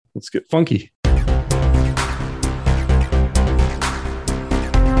let's get funky.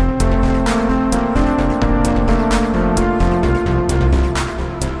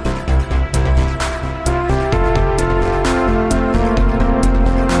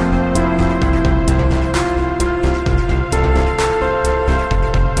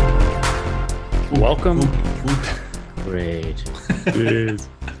 Welcome. Great. It is.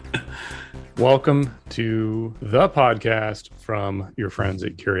 Welcome to the podcast from your friends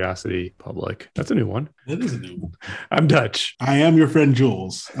at Curiosity Public. That's a new one. That is a new one. I'm Dutch. I am your friend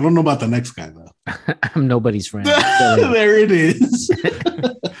Jules. I don't know about the next guy though. I'm nobody's friend. There it is.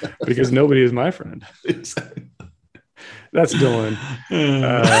 Because nobody is my friend. That's Dylan.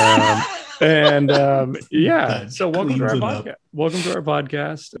 So welcome to our podcast. Welcome to our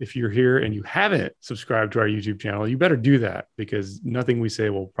podcast. If you're here and you haven't subscribed to our YouTube channel, you better do that because nothing we say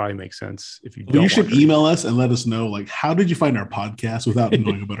will probably make sense if you don't. Well, you should email us and let us know, like, how did you find our podcast without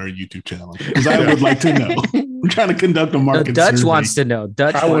knowing about our YouTube channel? Because I would like to know. We're trying to conduct a market Dutch survey. wants to know.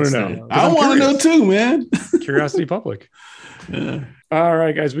 I want to know. I want to know too, man. Curiosity Public. Yeah. All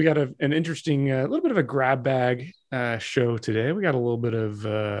right, guys, we got an interesting, little bit of a grab bag show today. We got a little bit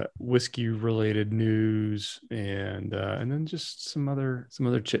of whiskey related news and then just some other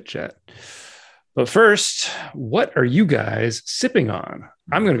chit chat. But first, what are you guys sipping on?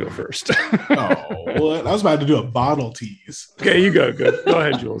 I'm going to go first. What? I was about to do a bottle tease. Okay, you go. Go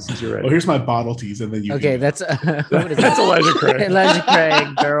ahead, Jules, since you're ready. Well, here's my bottle tease, and then you. Okay, can that's that's Elijah Craig. Elijah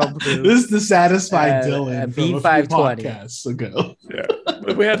Craig barrel proof. This is the satisfied Dylan a from a few B520 podcasts ago. Yeah,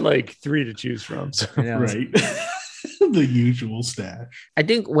 but we had like 3 to choose from. So. Right. The usual stash. I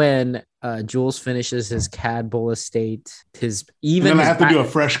think when Jules finishes his Cadbull estate, And then I have to do a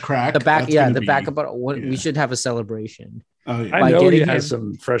fresh crack. We should have a celebration. Oh, yeah. I know he has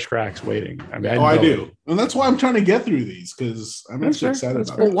some fresh cracks waiting. I mean, I do. And that's why I'm trying to get through these because I'm That's actually fair. excited That's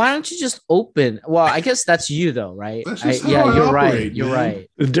about Well, it. why don't you just open? Well, I guess that's you though, right? That's just how I you're operate, right. You're man. right.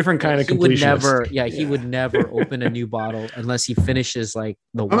 A different kind of He would completionist. he would never open a new bottle unless he finishes like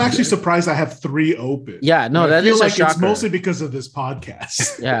the I'm actually surprised I have 3 open. Yeah, no, And that I feel is a like it's shocker. mostly because of this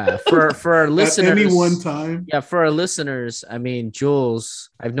podcast. Yeah, for our listeners. At any one time. Yeah, for our listeners, I mean, Jules,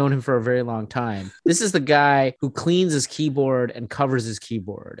 I've known him for a very long time. This is the guy who cleans his keyboard and covers his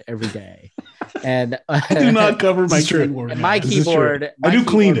keyboard every day. And I do not cover my This is true. keyboard. and my guys. keyboard. I do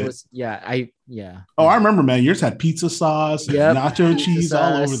clean it. Oh, I remember, man. Yours had pizza sauce, and Yep. nacho cheese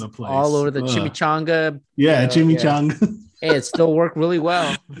all over the place. All over the Ugh. chimichanga. Yeah, Yeah. chimichanga. Hey, it still worked really well.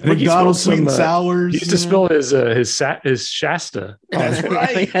 I think he McDonald's spilled sweet and some, sours. He used to spill his Shasta. That's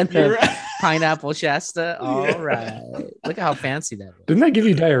right. And the You're right. pineapple Shasta. All Yeah. right. Look at how fancy that was. Didn't that give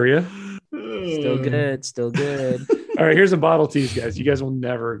you diarrhea? Still good. Still good. All right, here's a bottle tease, guys. You guys will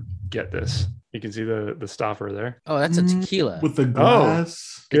never get this. You can see the stopper there. Oh, that's a tequila. With the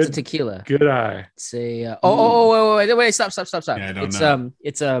glass. It's a Good, tequila. good eye. It's a wait, stop. Yeah, I don't know.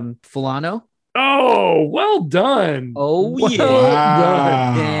 It's Fulano. Oh, well done. Oh, well yeah.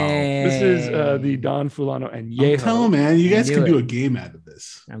 done. Dang. This is the Don Fulano and I'm Yeho. telling, man, you guys I can knew do it. a game out of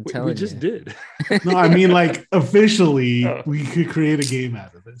this. I'm We telling just you. did. No, I mean, like, officially, Oh. we could create a game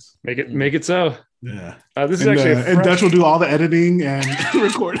out of this. Make it so. Yeah. This is And, actually a and fresh- Dutch will do all the editing and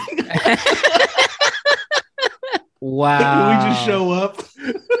recording. Wow. We just show up.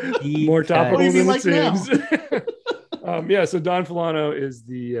 more topical What do you than mean, it like now? seems. So Don Fulano is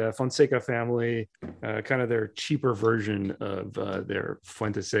the Fonseca family, kind of their cheaper version of their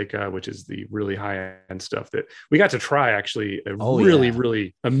Fuente Seca, which is the really high-end stuff that we got to try. Actually,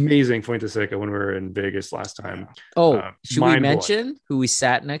 really amazing Fuente Seca when we were in Vegas last time. Should we mind-blowing. mention who we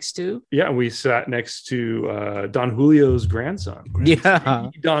sat next to? Yeah, we sat next to Don Julio's grandson. Yeah.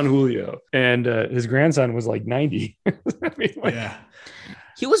 Don Julio, and his grandson was like 90. I mean, like, Yeah.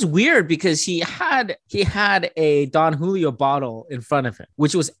 He was weird because he had a Don Julio bottle in front of him,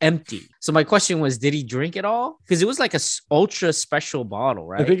 which was empty. So my question was, did he drink it all? Because it was like a ultra special bottle,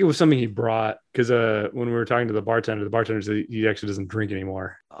 right? I think it was something he brought because when we were talking to the bartender said he actually doesn't drink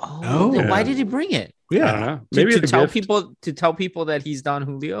anymore. Oh, then yeah. why did he bring it? I don't Yeah. know. To it's a tell gift. people that he's Don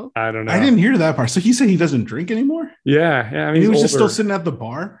Julio. I don't know. I didn't hear that part. So he said he doesn't drink anymore? Yeah. I mean, He was he's just older. still sitting at the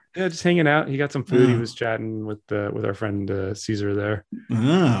bar? Yeah, just hanging out. He got some food. He Oh. was chatting with our friend Caesar there. Oh.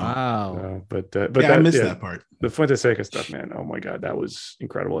 Wow. But I missed that part. The Fuente Seca stuff, man. Oh my god, that was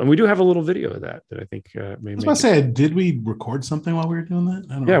incredible. And we do have a little video of that I think may I was make about to it- say, did we record something while we were doing that?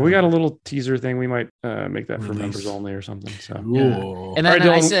 I don't Yeah, we got a remember. little teaser thing. We might make that for Release. members only or something. So Ooh. And All then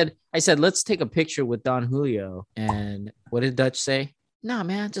right, I said, let's take a picture with Don Julio. And what did Dutch say? No,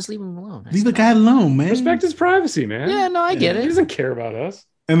 man, just leave him alone. I Leave the said, guy alone, man. respect his privacy, man. Yeah, no, I get He it. doesn't care about us.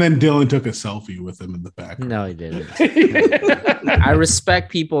 And then Dylan took a selfie with him in the background. No, he didn't. I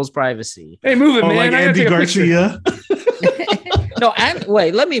respect people's privacy. Hey, move it, man. Like I gotta Andy take a picture. Garcia. No, and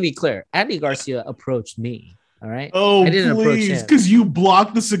wait, let me be clear. Andy Garcia approached me. All right. Oh, I didn't approach please, him. because you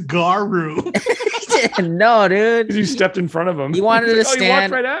blocked the cigar room. No, dude. You stepped in front of him. He wanted to Oh, you walked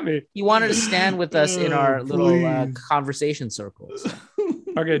stand. right at me. He wanted to stand with us in our Oh, little please. conversation circles.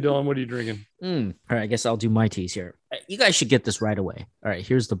 Okay, Dylan, what are you drinking? All right, I guess I'll do my teas here. You guys should get this right away. All right,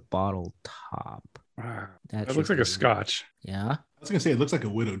 here's the bottle top. Wow, That that looks like a scotch. Yeah. I was gonna say it looks like a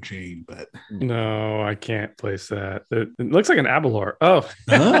Widow Jane, but No, I can't place that. It looks like an Abelard. Oh,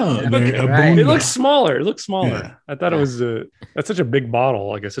 oh, Okay, a right. it Bunda. looks smaller. It looks smaller. Yeah. I thought it was that's such a big bottle,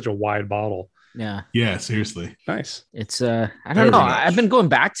 like such a wide bottle. Yeah. Yeah, seriously. Nice. It's I Very don't know. nice. I've been going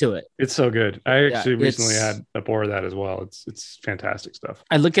back to it. It's so good. I Yeah, actually recently it's- had a pour of that as well. It's fantastic stuff.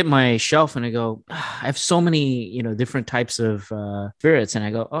 I look at my shelf and I go, I have so many, different types of spirits, and I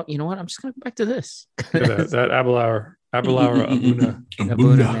go, oh, you know what? I'm just gonna go back to this. Yeah, that Abelard Abuna.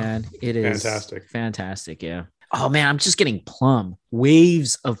 Abuna, man, it is Fantastic. fantastic. Yeah. Oh man, I'm just getting plum,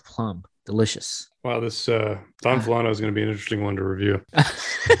 waves of plum, delicious. Wow, this Don Fulano is going to be an interesting one to review.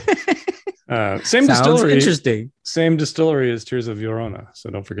 Same Sounds distillery. interesting. Same distillery as Tears of Llorona. So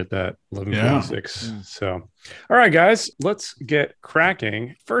don't forget that. 1146. Yeah. So, all right, guys, let's get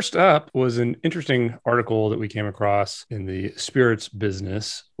cracking. First up was an interesting article that we came across in the spirits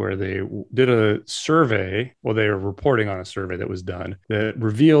business where they did a survey. Well, they were reporting on a survey that was done that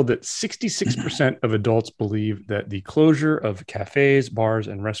revealed that 66% of adults believe that the closure of cafes, bars,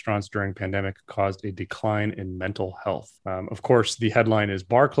 and restaurants during pandemic caused a decline in mental health. Of course, the headline is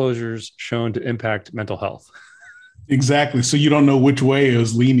bar closures shown to impact mental health. Exactly. So you don't know which way it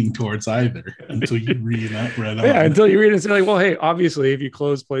was leaning towards either until you read on. Yeah, until you read it and say, like, well, hey, obviously, if you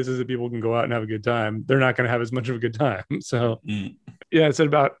close places that people can go out and have a good time, they're not going to have as much of a good time. So, yeah, it said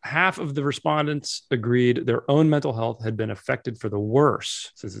about half of the respondents agreed their own mental health had been affected for the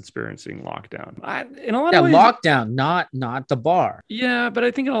worse since experiencing lockdown. In a lot of ways, Lockdown, not the bar. yeah, but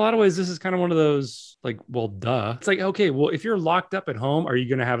I think in a lot of ways, this is kind of one of those, like, well, duh. It's like, okay, well, if you're locked up at home, are you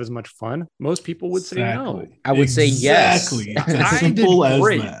going to have as much fun? Most people would say no. I would say yes. Exactly. It's as simple as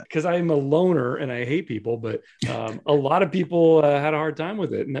that. Because I'm a loner and I hate people, but a lot of people had a hard time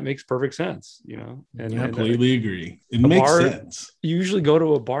with it, and that makes perfect sense, And I completely agree. It a makes bar, sense. You usually go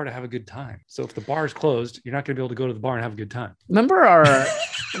to a bar to have a good time. So if the bar is closed, you're not going to be able to go to the bar and have a good time. Remember our,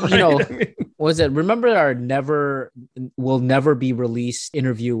 Right? was it? Remember our will never be released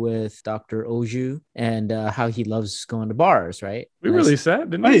interview with Dr. Oju and how he loves going to bars, right? We released that,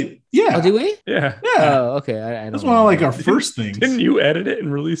 didn't we? Right. Yeah. Oh, did we? Yeah. Yeah. Oh, okay. I don't That's know. one of like our first things. Didn't you edit it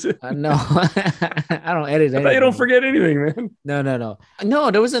and release it? No, I don't edit. I thought you don't forget anything, man.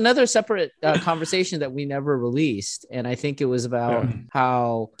 No, there was another separate conversation that we never released. And I think it was about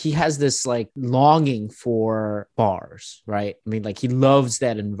how he has this like longing for bars, right? I mean, like he loves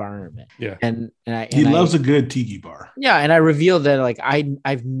that environment. Yeah. He loves a good tiki bar. Yeah. And I revealed that like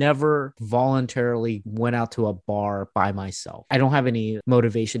I've never voluntarily went out to a bar by myself. I don't have any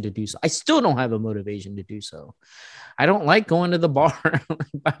motivation to do so. I still don't have a motivation to do so. I don't like going to the bar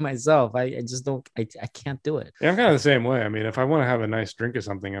by myself. I just don't, I can't do it. Yeah, I'm kind of the same way. I mean, if I want to have a nice drink or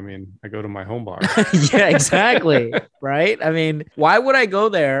something, I mean, I go to my home bar. Yeah, exactly. Right. I mean, why would I go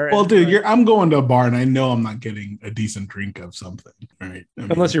there? Well, dude, I'm going to a bar and I know I'm not getting a decent drink of something, right?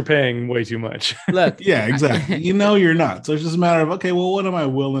 Unless you're paying way too much. Look. Yeah, exactly. You're not. So it's just a matter of, okay, well, what am I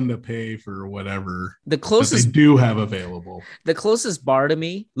willing to pay for whatever the closest they do have available? The closest bar to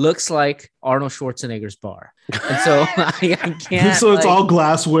me looks like Arnold Schwarzenegger's bar. And so I can't. So it's all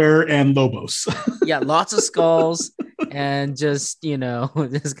glassware and Lobos. Yeah, lots of skulls and just,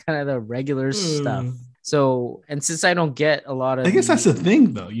 just kind of the regular stuff. So, and since I don't get a lot of, I guess that's the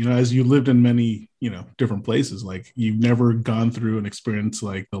thing though, as you lived in many, different places, like you've never gone through an experience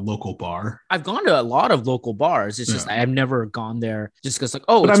like the local bar. I've gone to a lot of local bars. It's just, I've never gone there just because like,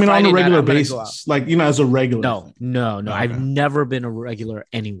 oh, but it's I mean, Friday on a regular night, basis, like, as a regular. No. Okay. I've never been a regular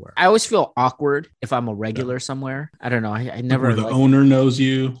anywhere. I always feel awkward if I'm a regular somewhere. I don't know. I never. Where the owner knows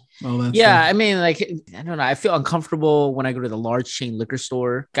you. All that stuff. I mean, like, I don't know. I feel uncomfortable when I go to the large chain liquor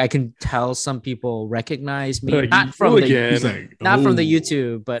store. I can tell some people recognize me, not from the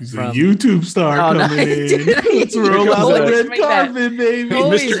YouTube, but he's from a YouTube star coming in. Let's roll out the red carpet, baby.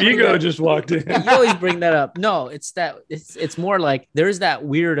 Mr. Ego just walked in. You always bring that up. No, it's more like there's that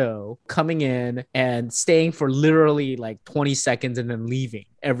weirdo coming in and staying for literally like 20 seconds and then leaving.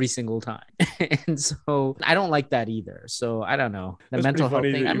 every single time. And so I don't like that either. So I don't know. The That's mental health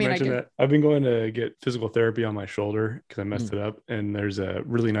pretty funny thing. that I you mean, mentioned that. I've been going to get physical therapy on my shoulder because I messed it up, and there's a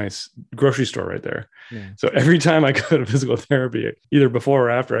really nice grocery store right there. Yeah. So every time I go to physical therapy, either before or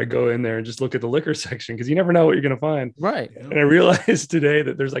after, I go in there and just look at the liquor section because you never know what you're going to find. Right. And I realized today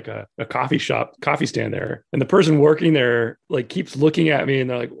that there's like a coffee stand there, and the person working there like keeps looking at me, and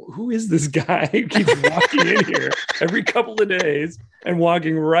they're like, "Who is this guy who keeps walking in here every couple of days and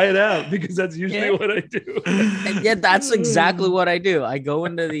walking right out?" Because that's usually what I do. And yeah, that's exactly what I do. I go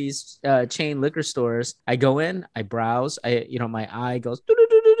into these chain liquor stores. I go in, I browse. My eye goes,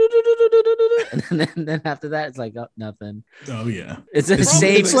 and then after that, it's like, oh, nothing. Oh yeah, it's the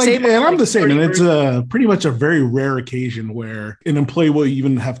same. It's like, and I'm the same, and it's pretty much a very rare occasion where an employee will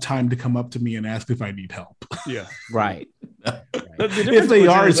even have time to come up to me and ask if I need help. Yeah, right. If they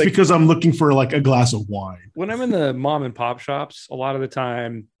are, it's like, because I'm looking for like a glass of wine. When I'm in the mom and pop shops, a lot of the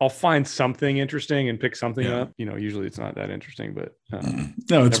time I'll find something interesting and pick something up. Usually it's not that interesting, but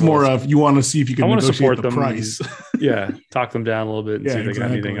no, it's more of you want to see if you can negotiate the price. Yeah, talk them down a little bit and see if they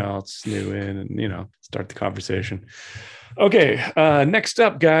got exactly. anything else new in, and start the conversation. Okay, next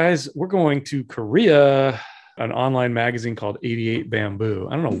up, guys, we're going to Korea. An online magazine called 88 Bamboo.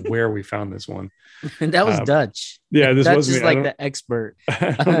 I don't know where we found this one. And that was Dutch. Yeah, this was just like the expert.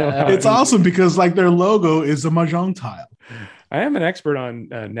 It's awesome because like their logo is a mahjong tile. I am an expert on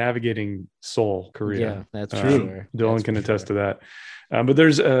navigating Seoul, Korea. Yeah, that's true. Dylan can attest to that. But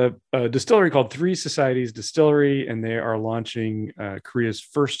there's a distillery called Three Societies Distillery, and they are launching Korea's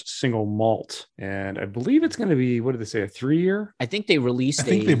first single malt. And I believe it's going to be, what did they say, a 3-year? I think they released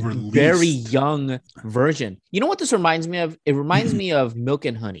very young version. You know what this reminds me of? It reminds me of Milk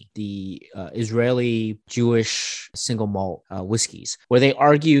and Honey, the Israeli Jewish single malt whiskeys, where they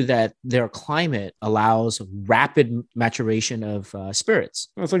argue that their climate allows rapid maturation of spirits.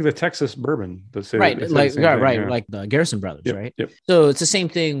 Well, it's like the Texas bourbon. Like the Garrison Brothers, right? Yep. So it's the same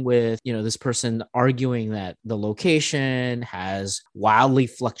thing with, this person arguing that the location has wildly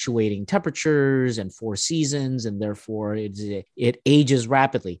fluctuating temperatures and 4 seasons, and therefore it ages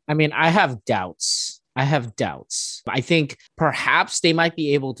rapidly. I mean, I have doubts. I think perhaps they might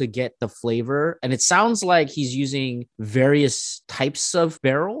be able to get the flavor. And it sounds like he's using various types of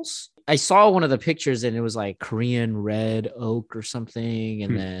barrels. I saw one of the pictures and it was like Korean red oak or something.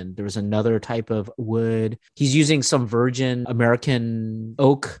 And then there was another type of wood. He's using some virgin American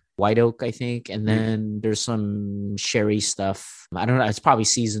oak, white oak, I think. And then there's some sherry stuff. I don't know. It's probably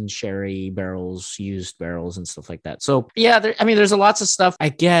seasoned sherry barrels, used barrels and stuff like that. So yeah, there's lots of stuff.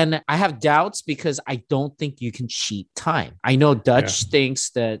 Again, I have doubts because I don't think you can cheat time. I know Dutch thinks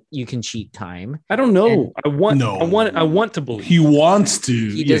that you can cheat time. I don't know. I want to believe. He wants to.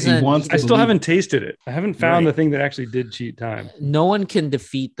 He doesn't. I still haven't tasted it. I haven't found the thing that actually did cheat time. No one can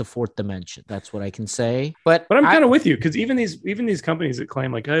defeat the fourth dimension. That's what I can say. But I'm kind of with you because even these companies that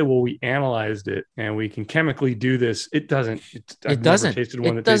claim like, hey, well, we analyzed it and we can chemically do this. It doesn't. I've never tasted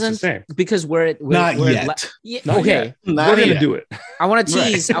one that tastes the same. Because not yet. Okay, we're gonna do it. I want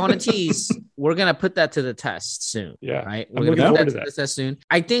to tease. We're gonna put that to the test soon. Yeah, right. We're gonna put that to the test soon.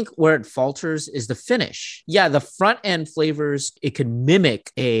 I think where it falters is the finish. Yeah, the front end flavors, it can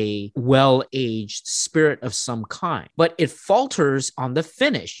mimic a well-aged spirit of some kind, but it falters on the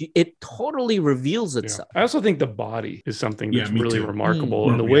finish. It totally reveals itself. I also think the body is something that's really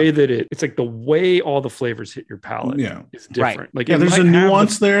remarkable, and the way that it's like the way all the flavors hit your palate. Is different. Right. Like there's a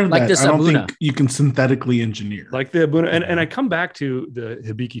nuance there like that the I don't Sabuna. think you can synthetically engineer. Like the Abuna, and I come back to the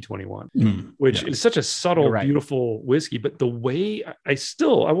Hibiki 21, which is such a subtle, beautiful whiskey, but the way I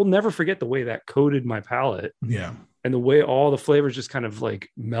will never forget the way that coated my palate. Yeah. And the way all the flavors just kind of like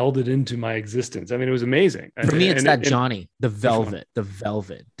melded into my existence. I mean, it was amazing. For me, it's Johnny, the velvet,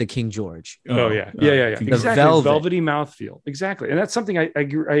 the King George. Yeah. Exactly. The velvety mouthfeel. Exactly. And that's something I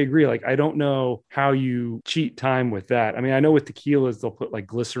agree. Like, I don't know how you cheat time with that. I mean, I know with tequilas, they'll put like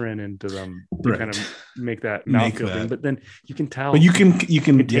glycerin into them to kind of make that mouthfeel thing, but then you can tell. But you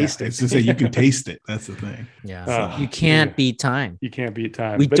can taste it. It's to say you can taste it. That's the thing. Yeah. You can't beat time. You can't beat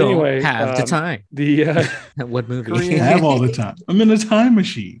time. We don't have the time. What movie? I have all the time. I'm in a time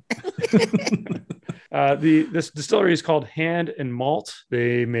machine. This distillery is called Hand and Malt.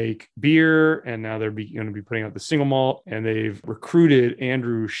 They make beer, and now they're going to be putting out the single malt. And they've recruited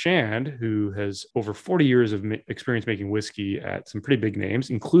Andrew Shand, who has over 40 years of experience making whiskey at some pretty big names,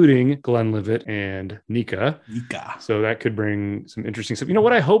 including Glenlivet and Nika. So that could bring some interesting stuff. You know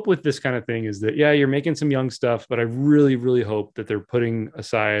what I hope with this kind of thing is that you're making some young stuff, but I really, really hope that they're putting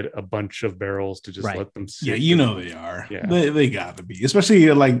aside a bunch of barrels to just let them sit. Yeah, they are. Yeah. They got to be,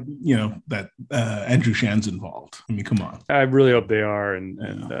 especially like that Andrew Shan's involved. I mean, come on. I really hope they are,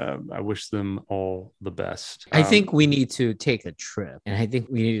 and I wish them all the best. I think we need to take a trip, and I think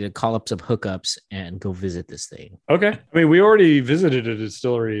we need to call up some hookups and go visit this thing. Okay. I mean, we already visited a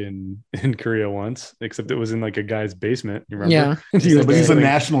distillery in Korea once, except it was in like a guy's basement. You remember? Yeah. Yeah, but he's a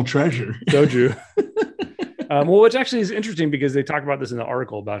national treasure. Soju. Well, which actually is interesting because they talk about this in the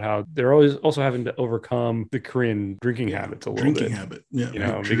article about how they're always also having to overcome the Korean drinking habits a little bit. Yeah. You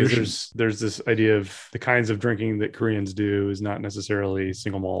know, because there's this idea of the kinds of drinking that Koreans do is not necessarily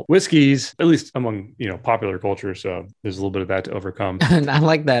single malt whiskeys, at least among, you know, popular culture. So there's a little bit of that to overcome. And I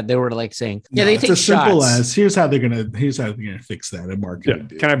like that they were like saying, yeah, they it's take as simple shots. as here's how they're gonna fix that in marketing.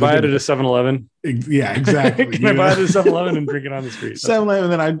 Yeah. Can I buy it at a 7-Eleven? Yeah, exactly. Can I buy it at a 7-Eleven and drink it on the street? 7-Eleven,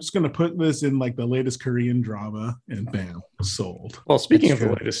 then I'm just gonna put this in like the latest Korean drama, and bam, sold. Well, speaking That's of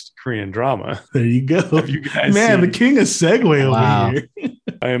true. the latest Korean drama, There you go. have you guys Man, seen- the king of segue Wow. over here.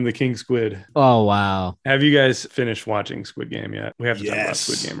 I am the King Squid. Oh, wow. Have you guys finished watching Squid Game yet? We have to talk about Yes.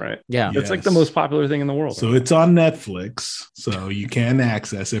 Squid Game, right? Yeah. It's like the Yes. most popular thing in the world. So it's on Netflix, so you can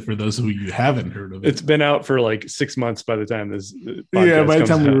access it for those of you who haven't heard of it. It's been out for like 6 months by the time this Yeah, podcast by the comes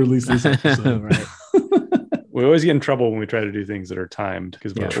time we out. release this episode. Right. We always get in trouble when we try to do things that are timed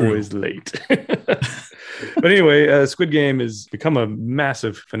because we're True. always late. But anyway, Squid Game has become a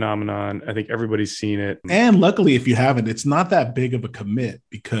massive phenomenon. I think everybody's seen it. And luckily, if you haven't, it's not that big of a commit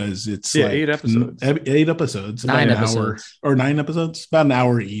because it's Yeah, like 8 episodes. 8 episodes, about 9 an hour, episodes. or 9 episodes, about an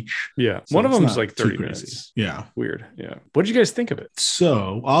hour each. Yeah. So One of it's them is not like too 30 crazy. minutes. Yeah. Weird. Yeah. What did you guys think of it?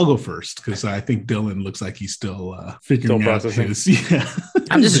 So I'll go first because I think Dylan looks like he's still figuring Still out processing. his. Yeah.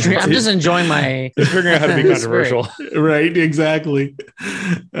 I'm just enjoying my. Just figuring out how to be controversial. Right, exactly.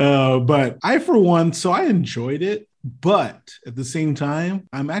 But I, for one, so I enjoyed it. But at the same time,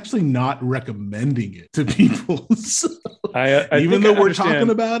 I'm actually not recommending it to people. So, I even think though I we're understand. talking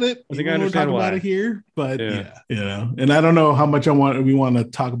about it, I think even I though we're understand talking about why. it here, but Yeah. and I don't know how much we want to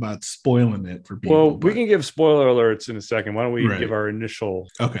talk about spoiling it for people. Well, we but- can give spoiler alerts in a second. Why don't we Right. give our initial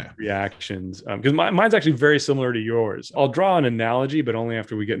okay. reactions? Because mine's actually very similar to yours. I'll draw an analogy, but only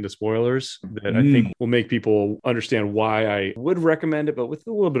after we get into spoilers that I think will make people understand why I would recommend it, but with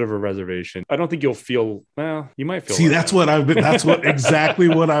a little bit of a reservation. I don't think you'll feel, well, you might feel. See, like that's that. what I've been. That's what exactly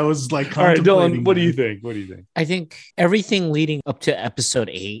what I was like. All right, Dylan, contemplating what do you there. think? What do you think? I think everything leading up to episode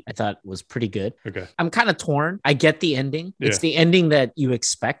 8, I thought was pretty good. Okay. I'm kind of torn. I get the ending. It's Yeah. the ending that you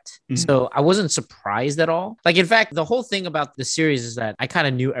expect. Mhm. So I wasn't surprised at all. Like, in fact, the whole thing about the series is that I kind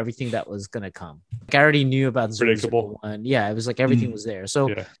of knew everything that was going to come. Like, I already knew about Predictable. 001. Yeah, it was like everything Mhm. was there. So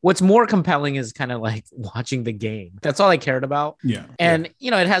Yeah. what's more compelling is kind of like watching the game. That's all I cared about. Yeah. And,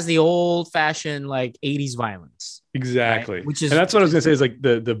 you know, it has the old fashioned like 80s violence. Exactly. Right, which is- and that's what I was gonna say is like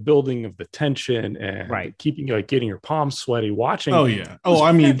the building of the tension and Right. keeping like getting your palms sweaty watching. Oh yeah. Oh,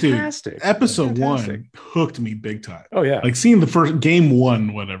 I mean, fantastic. dude, episode Fantastic. 1 hooked me big time. Oh yeah. Like seeing the first game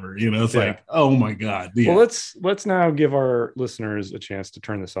 1, whatever, you know, it's Yeah. like, oh my god. Yeah. Well, let's now give our listeners a chance to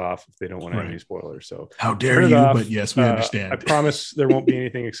turn this off if they don't want to have Right. any spoilers. So How dare turn it you? off. But yes, we I understand. promise there won't be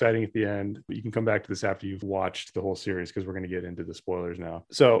anything exciting at the end, but you can come back to this after you've watched the whole series because we're going to get into the spoilers now.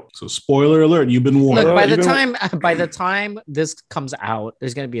 So So spoiler alert, you've been warned. Look, Well, by the time this comes out,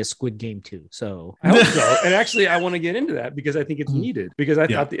 there's going to be a Squid Game 2. So I hope so. And actually, I want to get into that because I think it's Mhm. needed because I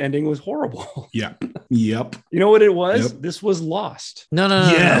Yeah. thought the ending was horrible. Yeah. Yep. You know what it was? Yep. This was Lost. no.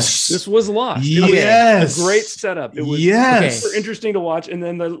 Yes. This was Lost. It was Yes. a great setup. It was Yes. super interesting to watch. And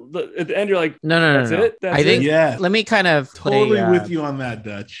then at the end, you're like, No. that's it? That's I think it? Yeah. let me kind of play. Totally with you on that,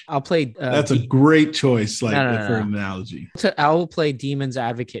 Dutch. I'll play. That's a great choice, like No, no, for no. an analogy. I'll play Demon's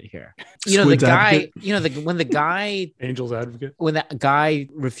Advocate here. You know, Squid's the guy. advocate? You know, when the guy. Angel's advocate. When that guy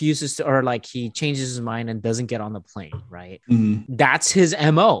refuses to, or like he changes his mind and doesn't get on the plane, right? Mm. That's his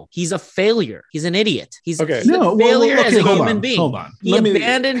MO. He's a failure. He's an idiot. He's Okay. he's a No, failure as a hold human on, being. Hold on. He Let me-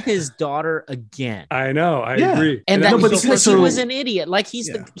 abandoned his daughter again. I know. I Yeah. agree. And No, that's but because so- he was an idiot. Like he's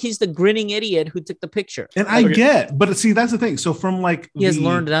Yeah. the grinning idiot who took the picture. And I Okay. get, but see, that's the thing. So from like He has the-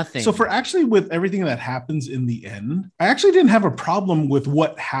 learned nothing. So for actually with everything that happens in the end, I actually didn't have a problem with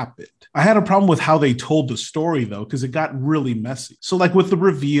what happened. I had a problem with how they told the story though, because it got really messy. So like with the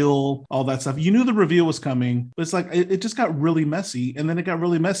reveal, all that stuff, you knew the reveal was coming, but it's like it just got really messy. And then it got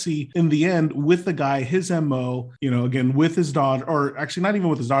really messy in the end with the guy, his MO, you know, again with his daughter, or actually not even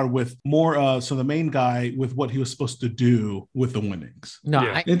with his daughter, with more so the main guy with what he was supposed to do with the winnings. no,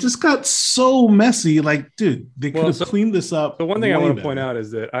 Yeah. It just got so messy. Like, dude, they could Well, have so- cleaned this up. The one thing I way want to better. point out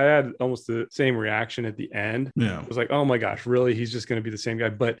is that I had almost the same reaction at the end. Yeah. I was like, oh my gosh, really? He's just going to be the same guy.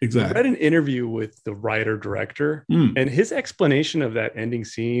 But Exactly. I read an interview with the writer director director. And his explanation of that ending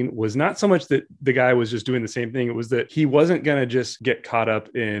scene was not so much that the guy was just doing the same thing. It was that he wasn't going to just get caught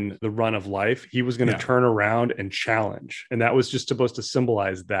up in the run of life. He was going to turn around and challenge. And that was just supposed to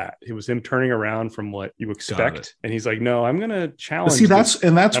symbolize that. It was him turning around from what you expect. And he's like, no, I'm going to challenge. See,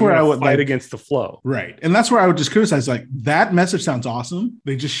 that's where I would fight against the flow. Right. And that's where I would just criticize, like, that message sounds awesome.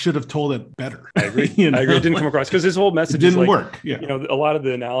 They just should have told it better. I agree. I agree. It didn't come across because his whole message didn't work. Yeah. You know, a lot of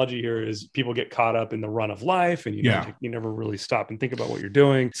the analogy here is people get caught up in the run of life and you never really stop and think about what you're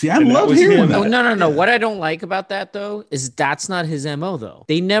doing. See, I love hearing that. Oh, no. What I don't like about that, though, is that's not his MO, though.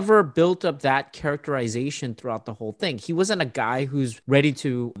 They never built up that characterization throughout the whole thing. He wasn't a guy who's ready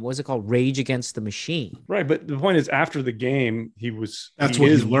to, what was it called, rage against the machine. Right. But the point is, after the game, he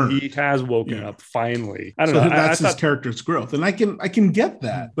learned. He has woken up finally. I don't know. That's his character's growth. And I can get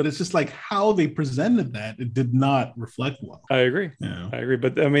that. But it's just like how they presented that, it did not reflect well. I agree. Yeah. I agree.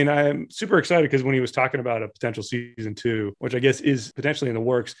 But I mean, I'm super excited because when he was talking about a potential season 2, which I guess is potentially in the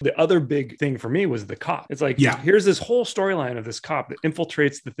works, the other big thing for me was the cop. It's like, here's this whole storyline of this cop that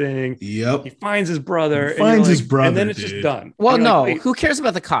infiltrates the thing. Yep. He finds his brother. And then it's just done. Well, no, who cares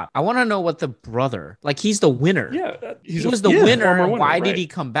about the cop? I want to know what the brother, like, he's the winner. Yeah. He was the winner. Why did he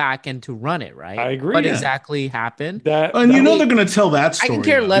come back and to run it, right? I agree. What exactly happened? They're going to tell that story. I can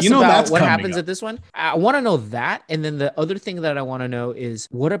care less about what happens at this one. I want to know that. And then the other thing that I want to know is,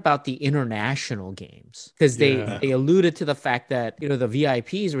 what about the international games? Because they alluded to the fact that, you know, the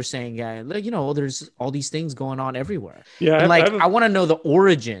VIPs were saying, you know, there's all these things going on everywhere. Yeah. And I want to know the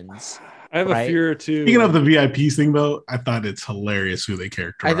origins. I have a fear too. Speaking of the VIPs thing, though, I thought it's hilarious who they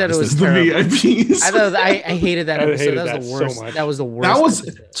characterized. I thought it was the VIPs. I hated that episode. That was the worst. So that was the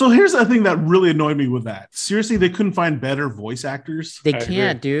worst. So here's the thing that really annoyed me with that. Seriously, they couldn't find better voice actors. They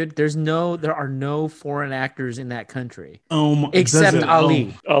can't, dude. There are no foreign actors in that country. Except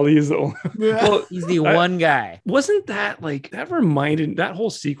Ali. Ali is the only. Well, he's the one guy. Wasn't that like that whole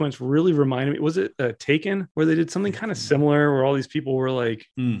sequence really reminded me? Was it Taken, where they did something kind of similar, where all these people were like,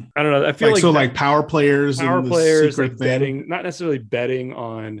 I don't know. I feel like power players, like betting, not necessarily betting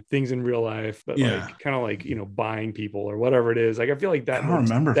on things in real life, but like kind of like, you know, buying people or whatever it is. Like, I feel like that. I don't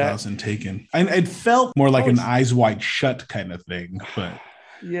remember if that was in Taken. It felt more like an Eyes Wide Shut kind of thing, but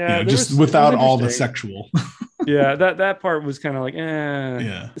just without all the sexual. Yeah, that part was kind of like,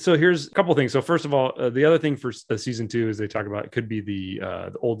 So here's a couple things. So first of all, the other thing for season 2 is they talk about it could be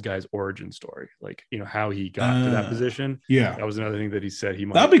the old guy's origin story, like, you know, how he got to that position. Yeah, that was another thing that he said he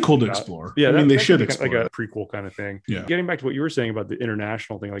might. That'd be cool to explore. Yeah, they should explore like a prequel kind of thing. Yeah. Getting back to what you were saying about the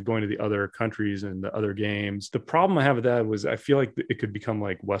international thing, like going to the other countries and the other games. The problem I have with that was I feel like it could become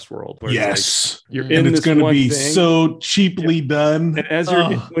like Westworld. Yes, like, you're in this going to be thing, so cheaply done. And as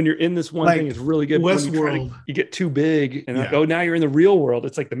when you're in this one thing, it's really good. Westworld. You get too big and now you're in the real world.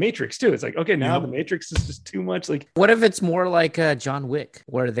 It's like the Matrix too. It's like, okay, now the Matrix is just too much. Like, what if it's more like John Wick,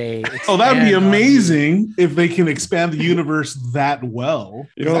 where they that would be amazing if they can expand the universe that well.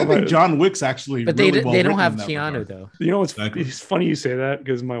 You know, I think John Wick's actually, but really they don't have Keanu though. You know, it's funny you say that,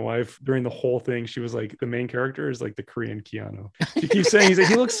 because my wife during the whole thing, she was like, the main character is like the Korean Keanu. She keeps saying,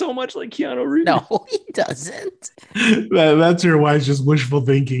 he looks so much like Keanu Reeves. No, he doesn't. That's your wife's just wishful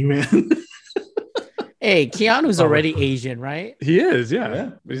thinking, man. Hey, Keanu's already Asian, right? He is, yeah.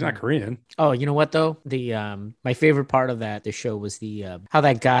 But he's not Korean. Oh, you know what though? The my favorite part of the show was the how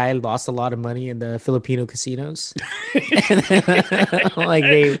that guy lost a lot of money in the Filipino casinos. And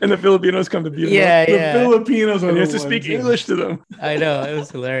the Filipinos come to beat him up. The Filipinos, and he has to speak English to them. I know, it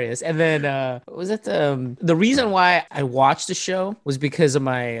was hilarious. And then was that the reason why I watched the show was because of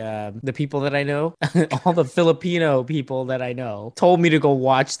my the people that I know, all the Filipino people that I know told me to go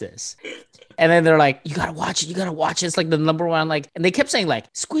watch this. And then they're like, you gotta watch it. It's like the number one, like, and they kept saying like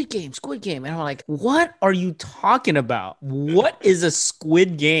Squid Game. And I'm like, what are you talking about? What is a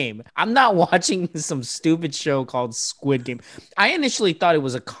Squid Game? I'm not watching some stupid show called Squid Game. I initially thought it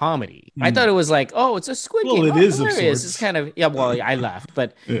was a comedy. I thought it was like, oh, it's a Squid Game. It is hilarious. It's kind of, I laughed,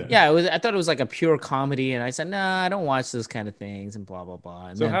 but I thought it was like a pure comedy. And I said, nah, I don't watch those kind of things and blah, blah, blah.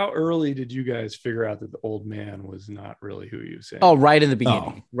 And so how early did you guys figure out that the old man was not really who you say? Oh, right in the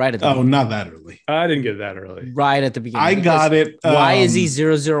beginning. Not that early. I didn't get that early. Right at the beginning. I got it. Why is he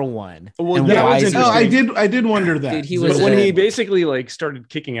 001? Well, that was interesting. I did wonder that. Dude, when he basically like started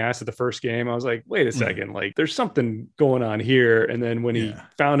kicking ass at the first game, I was like, wait a second, like there's something going on here. And then when he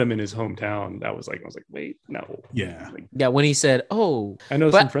found him in his hometown, I was like, wait, no. Yeah. When he said, oh, I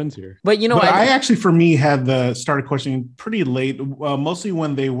know some friends here. But you know, I actually, for me, had started questioning pretty late, mostly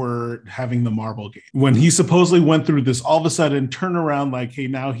when they were having the marble game. When he supposedly went through this, all of a sudden turn around like, hey,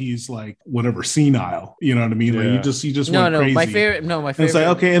 now he's like, whatever senile. You know what I mean? Like Yeah. you just No, went no, crazy. my favorite. No, my And favorite. it's like,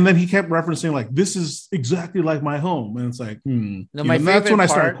 okay, and then he kept referencing like this is exactly like my home, and it's like, No, You my know, that's favorite when I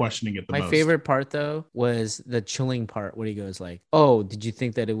started part- questioning it the My most. favorite part though was the chilling part where he goes like, "Oh, did you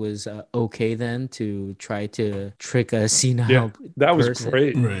think that it was okay then to try to trick a senile?" Yeah, that was person?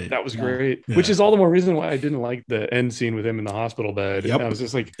 great. Right. That was Yeah. great. Yeah. Which is all the more reason why I didn't like the end scene with him in the hospital bed. Yep. I was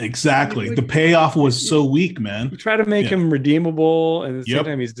just like, Exactly. Like- The payoff was so weak, man. you try to make Yeah. him redeemable, and at the same Yep.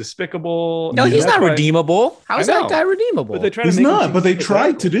 time he's despicable. No, and he's that's not why- redeemable. How is I that know. guy redeemable? But they try He's to make him not, seem but they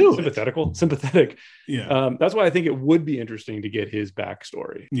tried to do it. sympathetic. Yeah. That's why I think it would be interesting to get his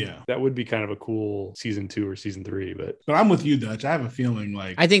backstory. Yeah. That would be kind of a cool season 2 or season 3. But But I'm with you, Dutch. I have a feeling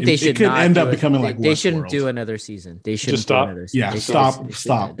like I think they should it could not end do up it. becoming like They shouldn't Westworld. do another season. They shouldn't Just stop. do another season. Yeah, They stop. should-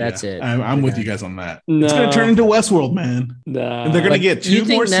 Stop. That's Yeah. it. I'm with Yeah. you guys on that. No. It's gonna turn into Westworld, man. nah, And they're gonna But get you 2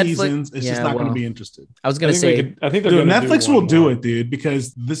 think more Netflix- seasons. It's just Yeah, not gonna well, be interested. I was gonna say I think they're Dude, gonna Netflix one will do more. it, dude,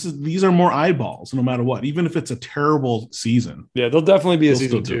 because these are more eyeballs no matter what. Even if it's a terrible season. Yeah, there'll definitely be a They'll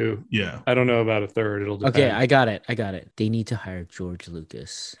season still do 2. Yeah. I don't know about a third. It'll depend. okay. I got it. They need to hire George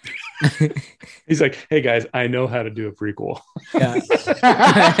Lucas. He's like, hey guys, I know how to do a prequel. Yeah.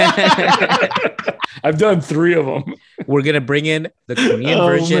 I've done 3 of them. We're gonna bring in the Korean Oh,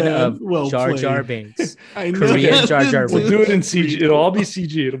 version man. of Well Jar Jar played. Binks. I know. Korean Jar Jar We'll Binks. do it in CG. It'll all be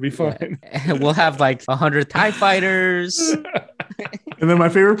CG. It'll be fine. And we'll have like 100 TIE fighters. And then my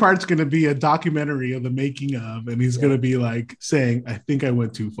favorite part's gonna be a documentary of the making of, and he's gonna be like saying, I think I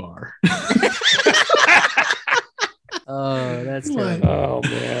went too far. Oh, that's Like- terrible. Oh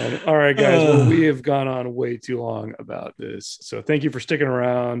man. All right, guys. Well, we have gone on way too long about this. So thank you for sticking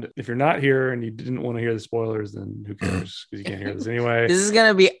around. If you're not here and you didn't want to hear the spoilers, then who cares? Because you can't hear this anyway. This is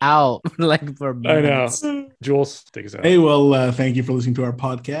gonna be out like for I know. months. Jules, take us out. Hey, well, thank you for listening to our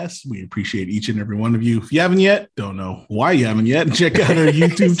podcast. We appreciate each and every one of you. If you haven't yet, don't know why you haven't yet, check out our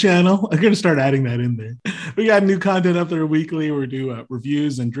YouTube channel. I'm going to start adding that in there. We got new content up there weekly. We do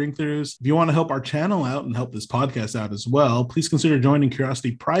reviews and drink throughs. If you want to help our channel out and help this podcast out as well, please consider joining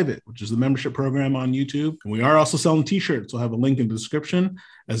Curiosity Private, which is the membership program on YouTube. And we are also selling t-shirts. We'll have a link in the description.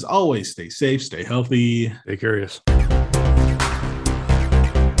 As always, stay safe, stay healthy. Stay curious.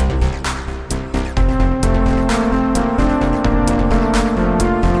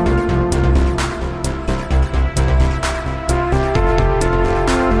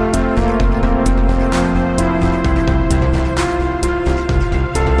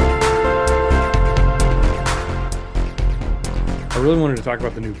 I really wanted to talk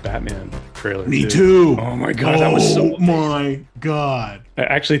about the new Batman trailer. Me too. Oh my god, that was so. Oh my God. I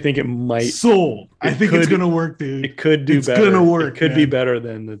actually think it might. Sold. I It think it's could- going to work, dude. It could do It's better. gonna work, It could be man. better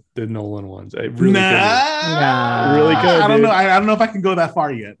than the Nolan ones. It really Nah. Really could, I don't dude. know. I don't know if I can go that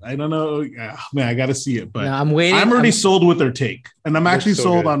far yet. I don't know. Man, I got to see it, but No, I'm waiting. I'm already sold with their take, and I'm Looks actually so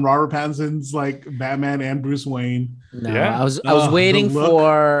sold good. on Robert Pattinson's like Batman and Bruce Wayne. No, Yeah. I was Oh, waiting the look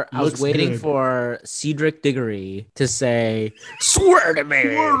for looks good. for Cedric Diggory to say, "Swear to me."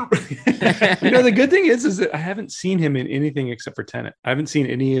 You know, the good thing is that I haven't seen him in anything except for Tenet. I haven't seen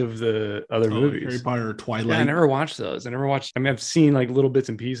any of the other Harry movies. Potter, or Twilight. Yeah, I never watched those. I never watched. I mean, I've seen like little bits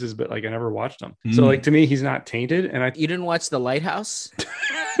and pieces, but like I never watched them. So Mm. like to me, he's not tainted. And I You didn't watch The Lighthouse?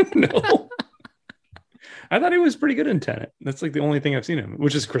 no. I thought he was pretty good in Tenet. That's like the only thing I've seen him,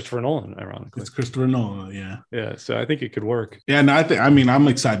 which is Christopher Nolan, ironically. It's Christopher Nolan. Yeah, Yeah, so I think it could work. yeah. No, I mean, I'm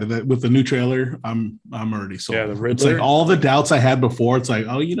excited that with the new trailer, I'm already sold. Yeah, the It's Riddler. like all the doubts I had before. It's like,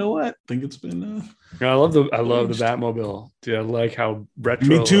 oh, you know what? I think it's been. I love the Batmobile. Dude, I like how retro.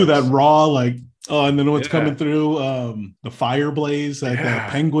 Me too. it That looks. raw, like, oh, and then what's Yeah. coming through, the fire blaze that Yeah.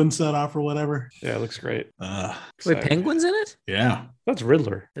 the penguin set off or whatever. Yeah, it looks great. Wait, Excited. penguins in it? Yeah, That's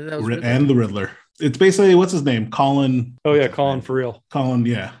Riddler. That was and the Riddler. It's basically what's his name, Colin. Oh yeah, Colin for real. Colin,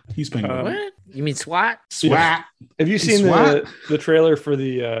 yeah, he's penguin. what? You mean SWAT? Swat. Have you seen SWAT? the trailer for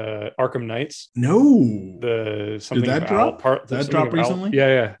the Arkham Knights? No. The something that of drop? Part, That something drop of Al- recently? Yeah,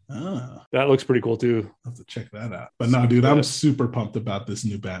 yeah. Ah, That looks pretty cool too. I'll have to check that out. But no, dude, I'm super pumped about this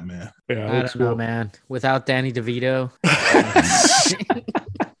new Batman. Yeah, it I looks don't know, cool. man. Without Danny DeVito.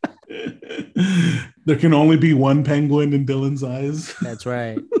 There can only be one penguin in Dylan's eyes. That's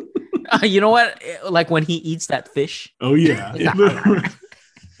right. You know what? Like when he eats that fish. Oh yeah.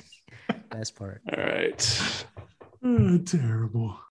 Best part. All right. Oh, terrible.